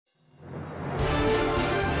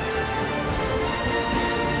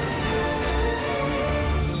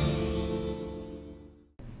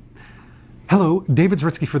Hello, David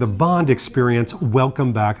Zritsky for the Bond Experience.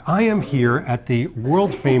 Welcome back. I am here at the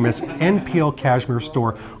world famous NPL Cashmere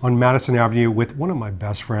store on Madison Avenue with one of my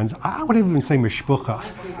best friends. I would even say mishpucha,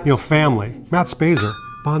 family. Matt Spaiser,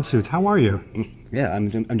 Bond Suits. How are you? Yeah, I'm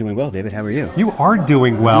doing well, David. How are you? You are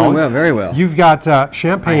doing well. Doing well, very well. You've got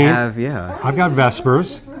champagne. I have, yeah. I've got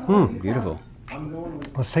Vespers. Beautiful.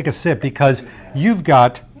 Let's take a sip because you've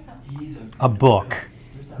got a book.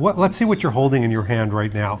 Let's see what you're holding in your hand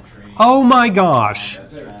right now. Oh my gosh!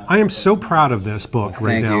 I am so proud of this book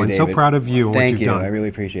right now, and so proud of you and what you've done. Thank you. I really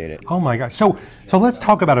appreciate it. Oh my gosh! So let's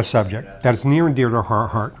talk about a subject that is near and dear to our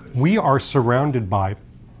heart. We are surrounded by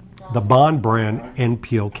the Bond brand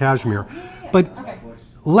NPL Cashmere, but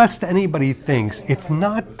lest anybody thinks, it's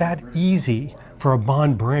not that easy for a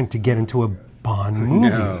Bond brand to get into a Bond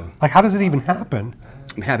movie. No. Like, how does it even happen?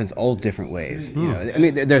 It happens all different ways. You know, I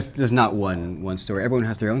mean, there's not one story. Everyone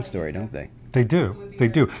has their own story, don't they? They do. They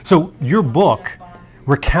do. So your book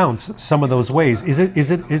recounts some of those ways. Is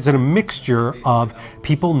it a mixture of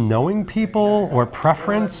people knowing people, or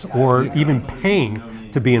preference, or even paying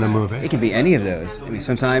to be in a movie? It can be any of those. I mean,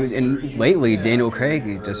 sometimes, and lately, Daniel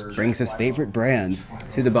Craig just brings his favorite brands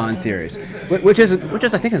to the Bond series, which is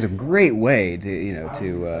I think is a great way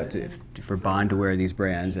to for Bond to wear these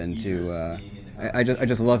brands and to. I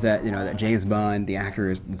just love that that James Bond, the actor,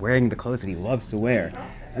 is wearing the clothes that he loves to wear.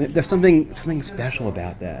 I mean, there's something special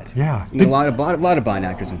about that. Yeah, I mean, a lot of Bond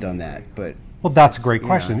actors have done that, but. Well, that's a great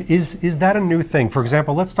question. Is that a new thing? For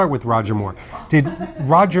example, let's start with Roger Moore. Did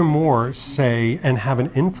Roger Moore say and have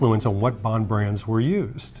an influence on what Bond brands were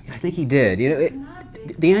used? I think he did.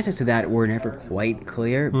 The answers to that were never quite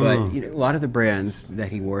clear, but a lot of the brands that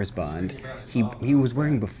he wore as Bond, he was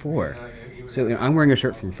wearing before. So I'm wearing a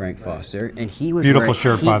shirt from Frank Foster, and he was beautiful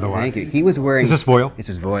shirt, by the way. Thank you. He was wearing. Is this Voile? This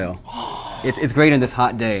is Voile. It's great on this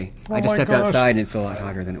hot day. Oh I just stepped outside, and it's a lot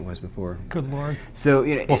hotter than it was before. Good Lord. So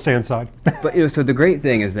we'll stay inside. But so the great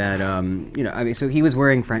thing is that I mean, so he was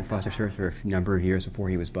wearing Frank Foster shirts for a number of years before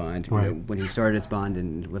he was Bond. Right. When he started as Bond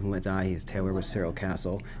in Live and Let Die, his tailor was Cyril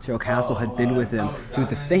Castle. Cyril Castle had been with him through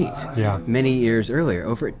The Saint many years earlier.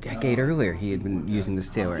 Over a decade earlier, he had been using this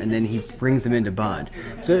tailor, and then he brings him into Bond.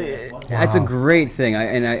 So that's a great thing.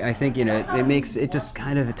 I think it just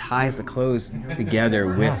kind of ties the clothes together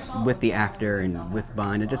with the actor and with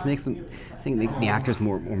Bond. It just makes them, I think, make the actors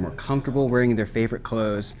more comfortable wearing their favorite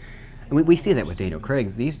clothes. And we see that with Daniel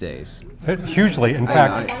Craig these days. Hugely. In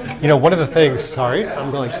fact, one of the things. Sorry,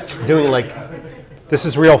 I'm doing like. This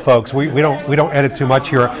is real, folks. We don't edit too much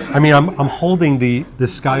here. I mean, I'm holding the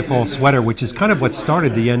Skyfall sweater, which is kind of what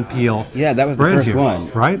started the NPL. Yeah, that was the first one,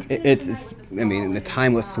 right? It's I mean, the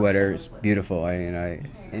timeless sweater is beautiful.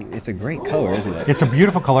 It's a great color, isn't it? It's a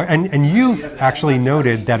beautiful color, and you've actually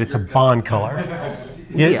noted that it's a Bond color.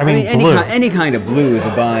 Yeah, I mean any kind of blue is a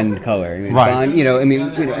Bond color. I mean, right. Bond,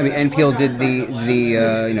 NPL did the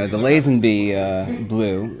Lazenby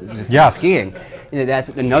blue. Yes. Skiing. That's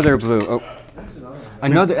another blue. Oh.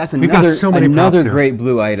 That's so another great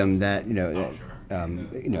blue item that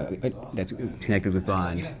that's connected with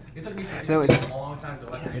Bond. So and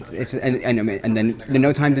then the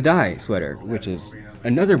No Time to Die sweater, which is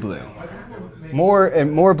another blue.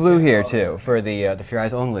 More blue here too for the For Your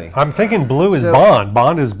Eyes Only. I'm thinking blue is Bond.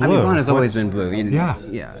 Bond is blue. I mean, Bond has always been blue.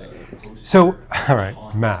 Yeah. So, all right,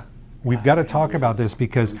 Matt, we've got to talk about this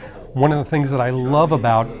because one of the things that I love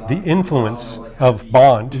about the influence of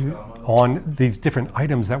Bond on these different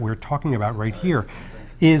items that we're talking about right here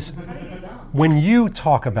is when you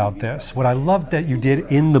talk about this, what I love that you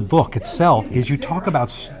did in the book itself is you talk about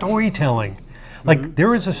storytelling. Like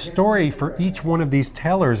there is a story for each one of these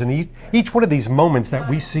tailors, and each one of these moments that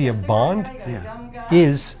we see of Bond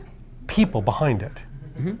is people behind it.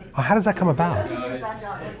 How does that come about?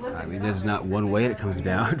 I mean, there's not one way it comes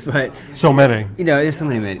about, but so many. There's so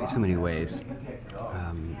many ways.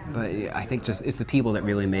 But I think it's the people that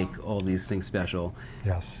really make all these things special.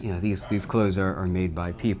 Yes. These clothes are made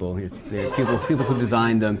by people. They're people who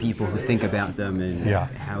design them, people who think about them, and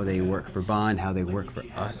how they work for Bond, how they work for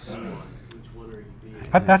us.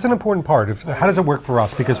 That's an important part. How does it work for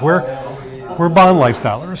us? Because we're Bond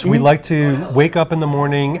lifestylers. We like to wake up in the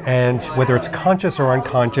morning, and whether it's conscious or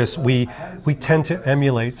unconscious, we tend to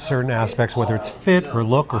emulate certain aspects, whether it's fit or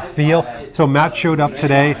look or feel. So Matt showed up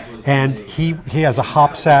today, and he has a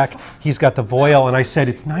hop sack. He's got the Voile, and I said,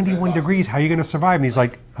 it's 91 degrees. How are you going to survive? And he's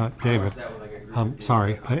like, David,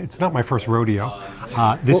 sorry, it's not my first rodeo.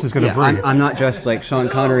 This is going to breathe. I'm not just like Sean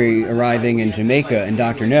Connery arriving in Jamaica and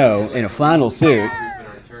Dr. No in a flannel suit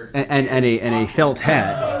and a felt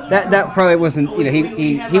hat. that probably wasn't,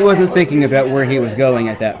 he wasn't thinking about where he was going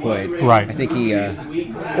at that point. Right. I think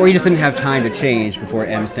or he just didn't have time to change before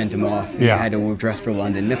M sent him off. He had to dress for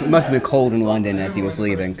London. It must have been cold in London as he was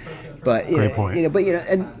leaving. But great point.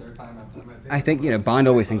 And I think Bond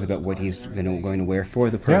always thinks about what he's going to wear for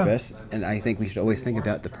the purpose, and I think we should always think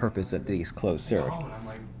about the purpose that these clothes serve.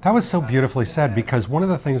 That was so beautifully said, because one of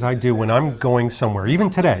the things I do when I'm going somewhere, even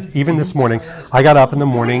today, even this morning, I got up in the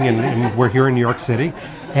morning and we're here in New York City,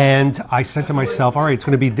 and I said to myself, all right, it's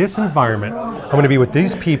going to be this environment. I'm going to be with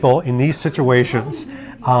these people in these situations,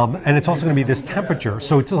 and it's also going to be this temperature.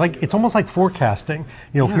 So it's almost like forecasting.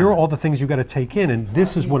 Here are all the things you got to take in, and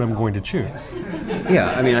this is what I'm going to choose.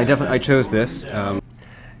 Yeah, I mean, I chose this.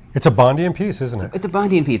 It's a Bondian piece, isn't it? It's a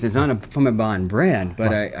Bondian piece. It's not from a Bond brand,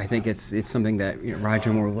 but I think it's something that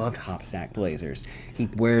Roger Moore loved. Hopsack blazers. He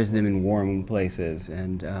wears them in warm places,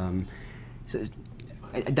 and so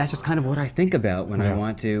that's just kind of what I think about when I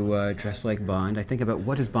want to dress like Bond. I think about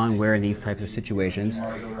what does Bond wear in these types of situations.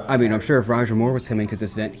 I mean, I'm sure if Roger Moore was coming to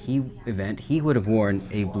this event, he would have worn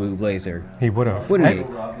a blue blazer. He would have, wouldn't he?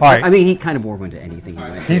 All right. I mean, he kind of wore one to anything he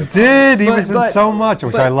went to. He did. He was in so much,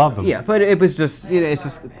 which I love them. Yeah, but it was just it's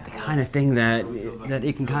just the kind of thing that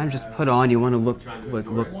you can kind of just put on. You want to look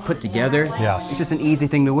put together. Yes. It's just an easy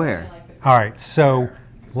thing to wear. All right. So,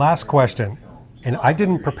 last question, and I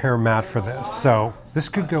didn't prepare Matt for this, so this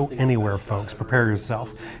could go anywhere, folks. Prepare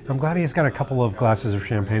yourself. I'm glad he's got a couple of glasses of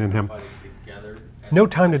champagne in him. No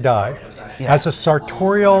Time to Die. Yeah. As a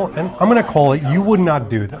sartorial, and I'm going to call it, you would not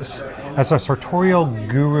do this. As a sartorial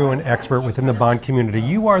guru and expert within the Bond community,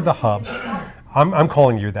 you are the hub. I'm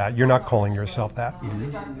calling you that. You're not calling yourself that.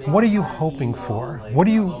 Mm-hmm. What are you hoping for? What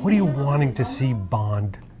are you wanting to see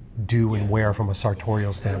Bond do and wear from a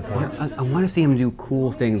sartorial standpoint? I want to see him do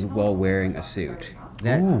cool things while wearing a suit.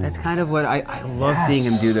 That's kind of what I love seeing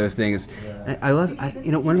him do those things. I love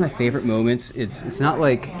one of my favorite moments. It's not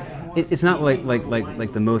like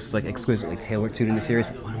the most exquisitely tailored suit in the series.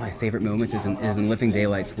 One of my favorite moments is in Living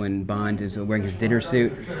Daylights when Bond is wearing his dinner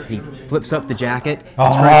suit. He flips up the jacket,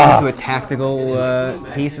 and turns it into a tactical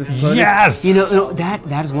piece of clothing. Yes.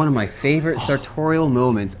 That is one of my favorite sartorial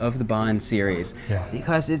moments of the Bond series. Yeah.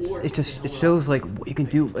 Because it shows what you can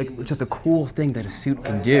do, just a cool thing that a suit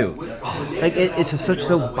can do. It's just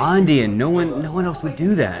so Bondian. No one else would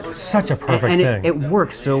do that. Such a perfect thing. It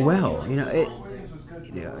works so well. And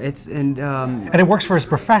it works for his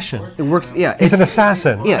profession. It works. Yeah, he's an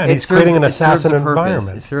assassin. Yeah, and he's creating an assassin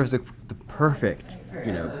environment. It serves the perfect,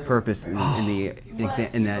 purpose in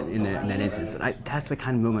that instance. That's the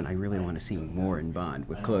kind of moment I really want to see more in Bond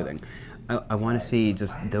with clothing. I want to see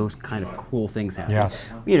just those kind of cool things happen.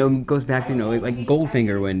 Yes. Goes back to like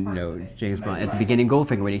Goldfinger when James Bond at the beginning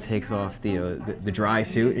Goldfinger when he takes off the dry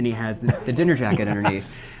suit and he has the dinner jacket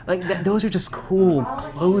underneath. Those are just cool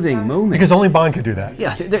clothing moments. Because only Bond could do that.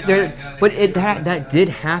 Yeah, but that did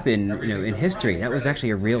happen in history. That was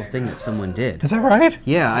actually a real thing that someone did. Is that right?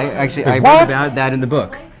 Yeah, I read about that in the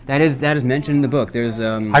book. That is mentioned in the book. There's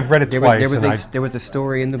I've read it twice. There was a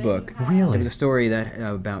story in the book. Really? There was a story that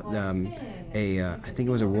about I think it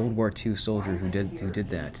was a World War II soldier who did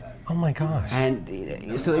that. Oh my gosh!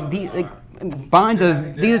 And so Bond does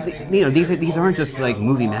these aren't just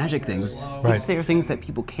movie magic things. Right. These are things that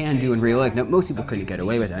people can do in real life. Now most people couldn't get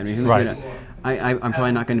away with that. I mean, who's right. gonna? I'm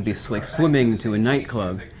probably not going to be swimming to a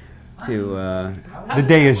nightclub. The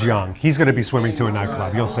day is young. He's going to be swimming to a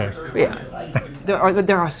nightclub. You'll see. Yeah.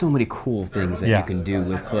 There are so many cool things that you can do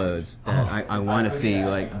with clothes that I want to see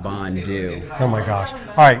Bond do. Oh my gosh!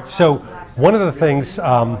 All right, so one of the things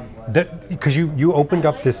that because you opened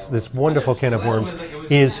up this wonderful can of worms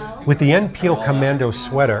is with the NPO Commando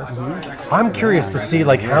sweater. Mm-hmm. I'm curious to see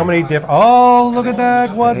how many different. Oh, look at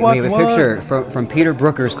that! What? We have a picture from Peter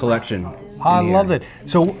Brooker's collection. I love it.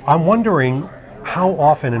 So I'm wondering how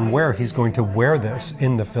often and where he's going to wear this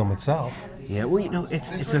in the film itself. Yeah, well, it's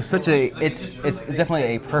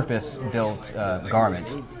definitely a purpose-built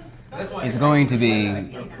garment. It's going to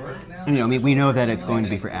be, we know that it's going to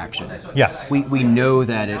be for action. Yes. We know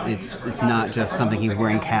that it's not just something he's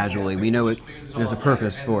wearing casually. We know there's a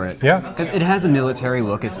purpose for it. Yeah. Because it has a military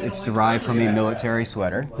look. It's derived from a military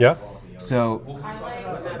sweater. Yeah. So,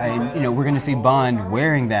 we're going to see Bond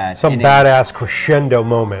wearing that. Some badass crescendo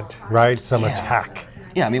moment, right? Some attack.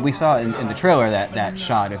 Yeah, we saw in the trailer that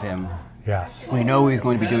shot of him. Yes. We know he's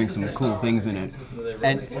going to be doing some cool things in it,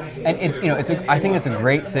 and it's I think it's a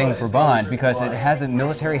great thing for Bond because it has a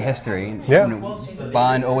military history. Yeah.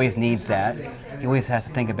 Bond always needs that. He always has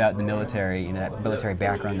to think about the military, that military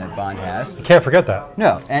background that Bond has. You can't forget that.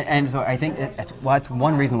 No, and so I think that's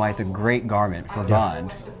one reason why it's a great garment for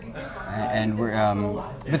Bond. and we're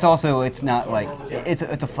it's also, it's not like it's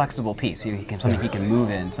a flexible piece. Something he can move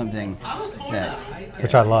in, something that,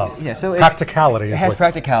 which I love. Yeah, so practicality. It has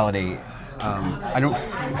practicality.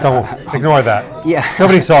 Don't ignore that. Yeah.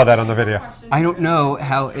 Nobody saw that on the video. I don't know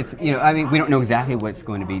how it's, I mean, we don't know exactly what's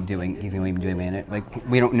going to be doing. He's going to be doing in it. Like,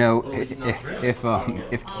 we don't know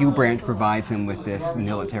if Q Branch provides him with this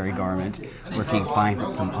military garment, or if he finds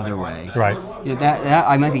it some other way. Right. That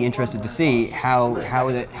I might be interested to see how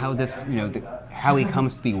this, how he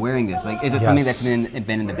comes to be wearing this. Like, is it something that's been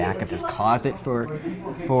in the back of his closet for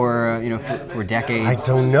decades? I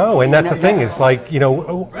don't know, and that's the thing. It's like,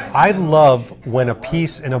 I love when a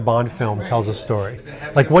piece in a Bond film tells a story.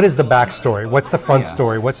 Like, what is the backstory? What's the front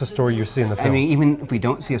story? What's the story you see in the film? I mean, even if we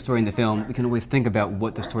don't see a story in the film, we can always think about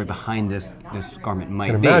what the story behind this garment might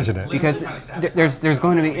be. Imagine it, because there's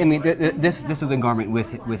going to be. I mean, this is a garment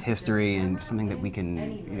with history and something that we can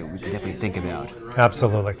definitely think about.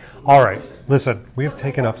 Absolutely. All right, listen, we have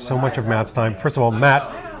taken up so much of Matt's time. First of all,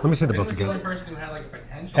 Matt, let me see the book again.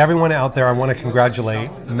 Everyone out there, I want to congratulate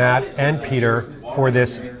Matt and Peter for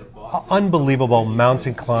this unbelievable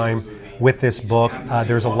mountain climb with this book.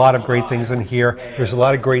 There's a lot of great things in here. There's a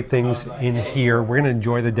lot of great things in here. We're going to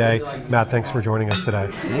enjoy the day. Matt, thanks for joining us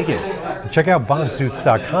today. Thank you. Check out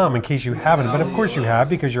bondsuits.com in case you haven't, but of course you have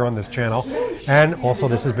because you're on this channel. And also,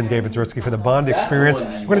 this has been David Zritsky for the Bond Experience.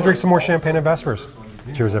 We're going to drink some more champagne and Vespers.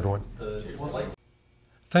 Cheers, everyone.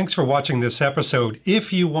 Thanks for watching this episode.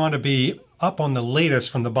 If you want to be up on the latest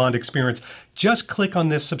from the Bond Experience, just click on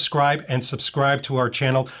this subscribe and subscribe to our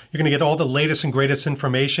channel. You're going to get all the latest and greatest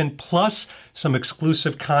information, plus some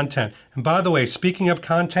exclusive content. And by the way, speaking of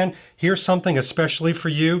content, here's something especially for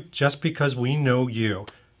you, just because we know you.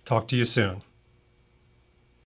 Talk to you soon.